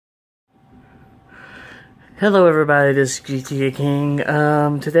Hello everybody, this is GTA King.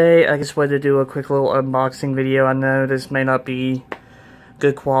 Today I just wanted to do a quick little unboxing video. I know this may not be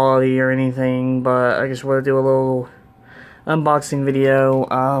good quality or anything, but I just want to do a little unboxing video.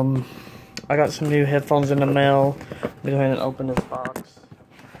 I got some new headphones in the mail. Let me go ahead and open this box.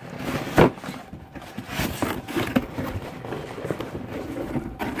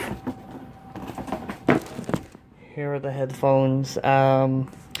 Here are the headphones.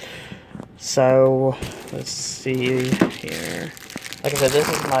 So, let's see here. Like I said, this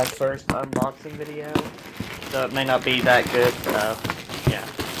is my first unboxing video, so it may not be that good, so, yeah.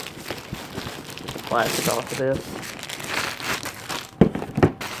 Plastic off of this.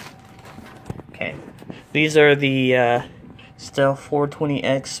 Okay. These are the Stealth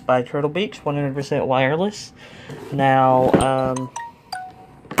 420X by Turtle Beach, 100% wireless. Now,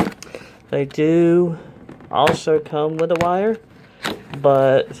 they do also come with a wire,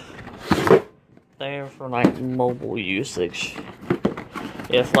 but they're for like mobile usage.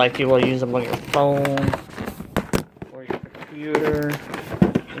 If like you will use them on your phone or your computer,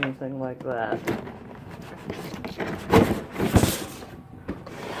 anything like that.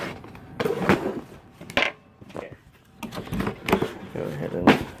 Okay. Go ahead and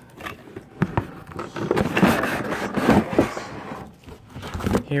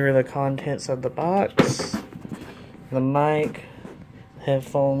here are the contents of the box. The mic,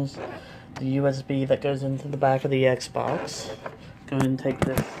 headphones, the USB that goes into the back of the Xbox. Go ahead and take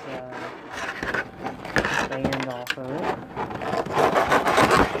this band off of it.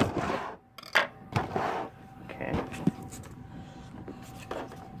 Okay.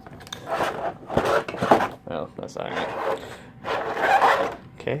 Oh, that's alright.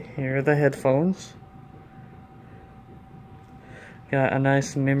 Okay, here are the headphones. Got a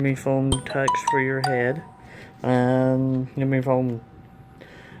nice memory foam touch for your head. Memory foam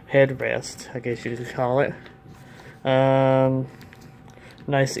headrest, I guess you could call it.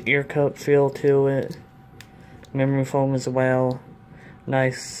 Nice ear cup feel to it. Memory foam as well.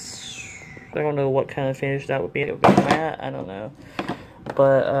 Nice, I don't know what kind of finish that would be. It would be matte, I don't know.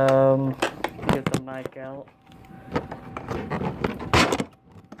 But, get the mic out.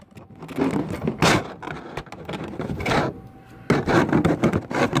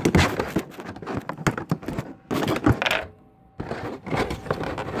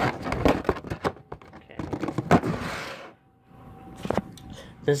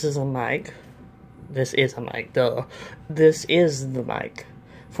 This is a mic. This is a mic, duh. This is the mic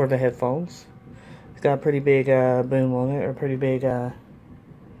for the headphones. It's got a pretty big boom on it, or pretty big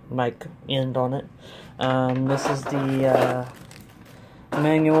mic end on it. This is the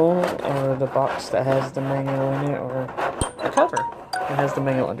manual, or the box that has the manual in it, or the cover that has the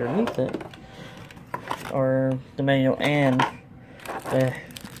manual underneath it, or the manual and the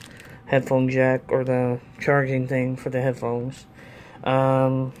headphone jack, or the charging thing for the headphones.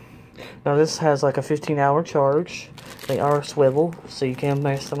 Now this has like a 15-hour charge. They are swivel, so you can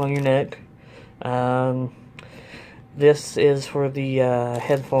place them on your neck. This is for the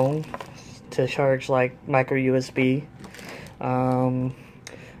headphone to charge like micro USB.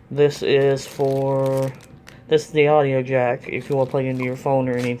 This is the audio jack if you want to plug into your phone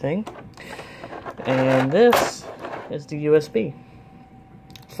or anything. And this is the USB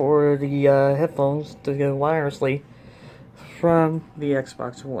for the headphones to go wirelessly from the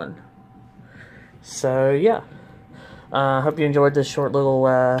Xbox One. So yeah, I hope you enjoyed this short little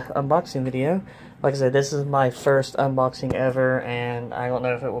unboxing video. Like I said, this is my first unboxing ever, and I don't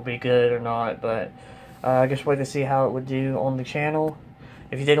know if it will be good or not, but I just wait to see how it would do on the channel.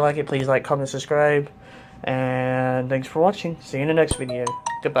 If you did like it, please like, comment, subscribe, and thanks for watching. See you in the next video.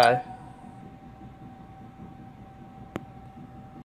 Goodbye.